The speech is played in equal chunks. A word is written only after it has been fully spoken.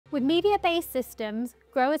With media-based systems,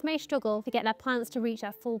 growers may struggle to get their plants to reach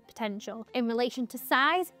their full potential in relation to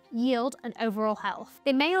size, yield and overall health.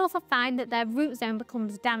 They may also find that their root zone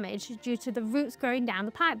becomes damaged due to the roots growing down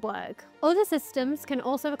the pipework. Other systems can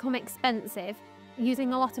also become expensive,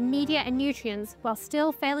 using a lot of media and nutrients while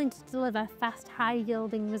still failing to deliver fast,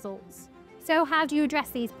 high-yielding results. So how do you address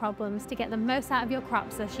these problems to get the most out of your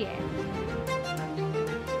crops this year?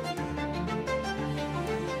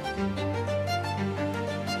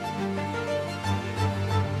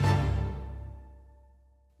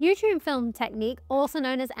 Nutrient film technique, also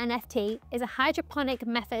known as NFT, is a hydroponic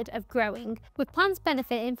method of growing, with plants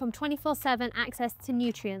benefiting from 24/7 access to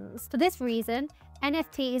nutrients. For this reason,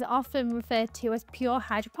 NFT is often referred to as pure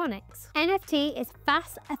hydroponics. NFT is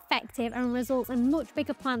fast, effective and results in much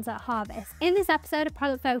bigger plants at harvest. In this episode of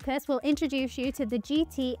Product Focus, we'll introduce you to the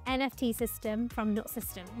GT NFT system from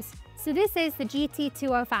NutSystems. So this is the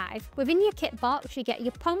GT205. Within your kit box, you get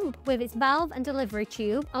your pump with its valve and delivery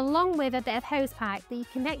tube, along with a bit of hose pipe that you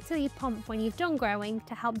connect to your pump when you've done growing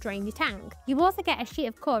to help drain your tank. You also get a sheet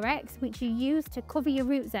of Corex, which you use to cover your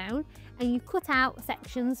root zone, and you cut out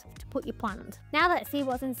sections to put your plant. Now let's see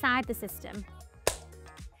what's inside the system.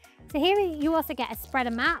 So here you also get a spreader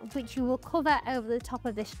mat, which you will cover over the top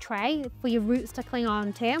of this tray for your roots to cling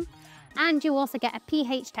on to. And you also get a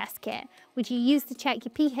pH test kit, which you use to check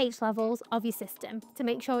your pH levels of your system to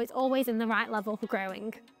make sure it's always in the right level for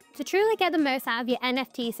growing. To truly get the most out of your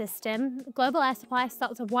NFT system, Global Air Supply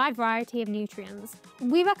stocks a wide variety of nutrients.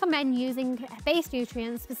 We recommend using base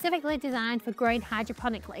nutrients specifically designed for growing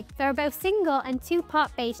hydroponically. There are both single and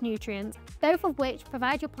two-part base nutrients, both of which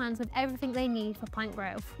provide your plants with everything they need for plant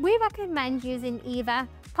growth. We recommend using either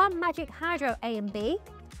Plant Magic Hydro A and B,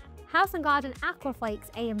 House & Garden Aquaflakes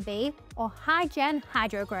A and B, or Hygen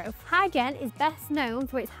Hydro Growth. Hygen is best known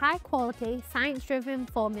for its high-quality, science-driven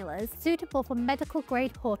formulas suitable for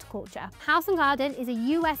medical-grade horticulture. House & Garden is a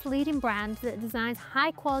US leading brand that designs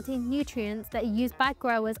high-quality nutrients that are used by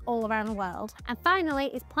growers all around the world. And finally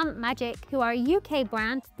is Plant Magic, who are a UK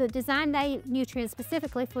brand that design their nutrients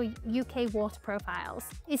specifically for UK water profiles.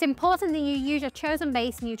 It's important that you use your chosen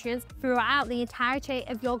base nutrients throughout the entirety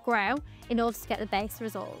of your grow in order to get the best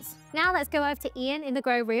results. Now let's go over to Ian in the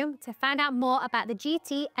grow room to find out more about the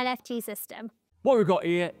GT NFT system. What we've got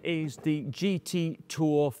here is the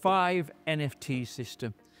GT205 NFT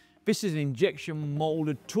system. This is an injection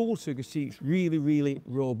molded tool, so you can see it's really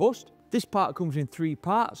robust. This part comes in 3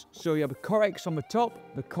 parts. So you have a Corex on the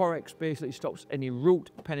top. The Corex basically stops any root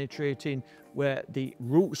penetrating where the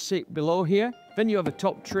roots sit below here. Then you have a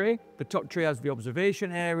top tray. The top tray has the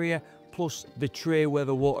observation area, plus the tray where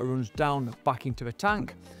the water runs down back into the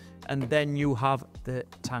tank. And then you have the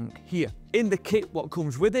tank here. In the kit, what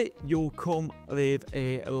comes with it, you'll come with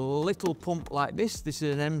a little pump like this. This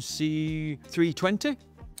is an MC320.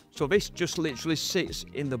 So this just literally sits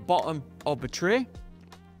in the bottom of the tray.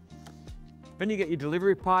 Then you get your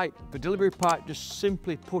delivery pipe. The delivery pipe just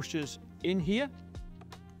simply pushes in here.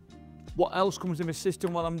 What else comes in the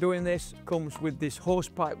system while I'm doing this? Comes with this hose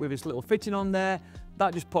pipe with this little fitting on there.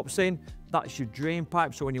 That just pops in. That's your drain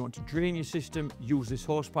pipe. So when you want to drain your system, use this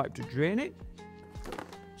hose pipe to drain it.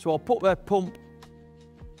 So I'll put the pump,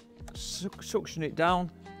 suction it down,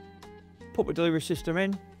 put the delivery system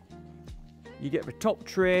in. You get the top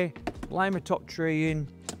tray, line the top tray in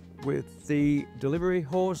with the delivery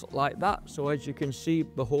hose like that. So as you can see,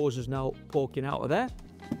 the hose is now poking out of there.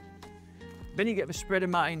 Then you get the spreader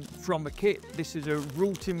matting from the kit. This is a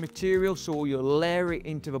rooting material, so you layer it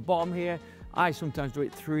into the bottom here. I sometimes do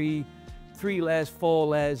it three layers, 4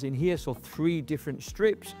 layers in here, so 3 different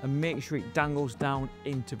strips, and make sure it dangles down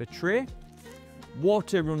into the tray.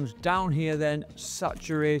 Water runs down here then,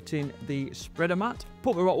 saturating the spreader mat.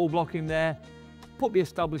 Put the rock wool block in there, put the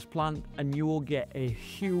established plant, and you will get a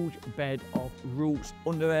huge bed of roots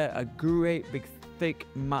under there, a great big thick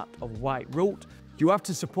mat of white root. You have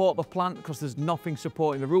to support the plant because there's nothing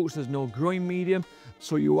supporting the roots, there's no growing medium,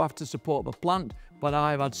 so you have to support the plant. But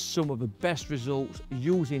I've had some of the best results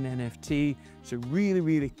using NFT. It's a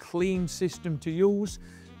really clean system to use.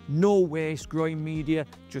 No waste growing media,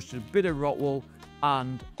 just a bit of rock wool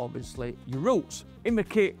and obviously your roots. In the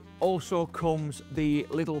kit also comes the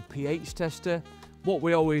little pH tester. What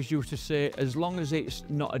we always used to say, as long as it's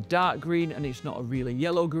not a dark green and it's not a really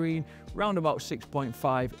yellow green, round about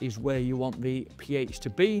 6.5 is where you want the pH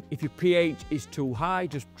to be. If your pH is too high,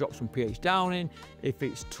 just drop some pH down in. If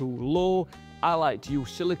it's too low, I like to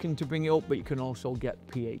use silicone to bring it up, but you can also get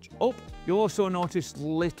pH up. You'll also notice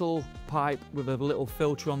little pipe with a little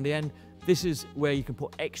filter on the end. This is where you can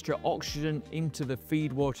put extra oxygen into the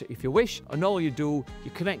feed water if you wish. And all you do,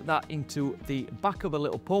 you connect that into the back of a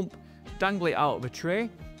little pump, dangle it out of a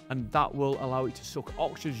tray, and that will allow it to suck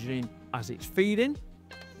oxygen in as it's feeding.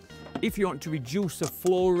 If you want to reduce the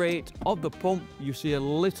flow rate of the pump, you see a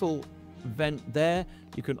little vent there.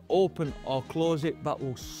 You can open or close it. That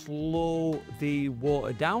will slow the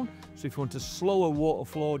water down. So if you want a slower water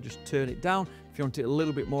flow, just turn it down. If you want it a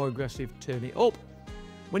little bit more aggressive, turn it up.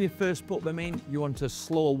 When you first put them in, you want a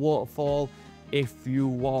slower waterfall. If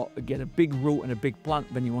you get a big root and a big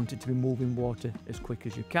plant, then you want it to be moving water as quick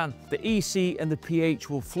as you can. The EC and the pH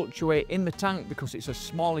will fluctuate in the tank because it's a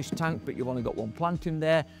smallish tank, but you've only got one plant in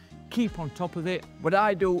there. Keep on top of it. What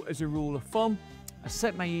I do as a rule of thumb, I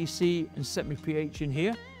set my EC and set my pH in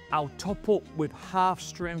here. I'll top up with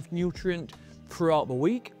half-strength nutrient throughout the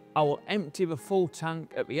week. I will empty the full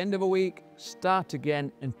tank at the end of a week, start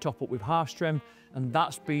again and top up with half-strength. And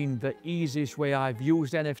that's been the easiest way I've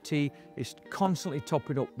used NFT, is constantly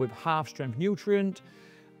topping up with half-strength nutrient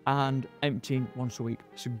and emptying once a week.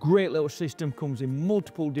 It's a great little system, comes in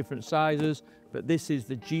multiple different sizes, but this is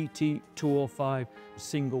the GT205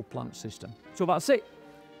 single plant system. So that's it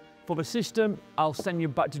for the system. I'll send you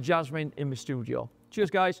back to Jasmine in the studio.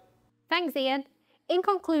 Cheers, guys. Thanks, Ian. In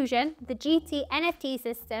conclusion, the GT NFT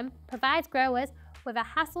system provides growers with a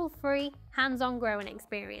hassle-free, hands-on growing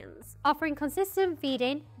experience. Offering consistent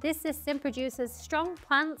feeding, this system produces strong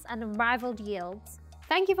plants and unrivaled yields.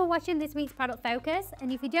 Thank you for watching this week's Product Focus,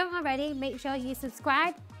 and if you don't already, make sure you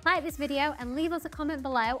subscribe, like this video, and leave us a comment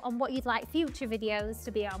below on what you'd like future videos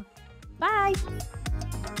to be on. Bye!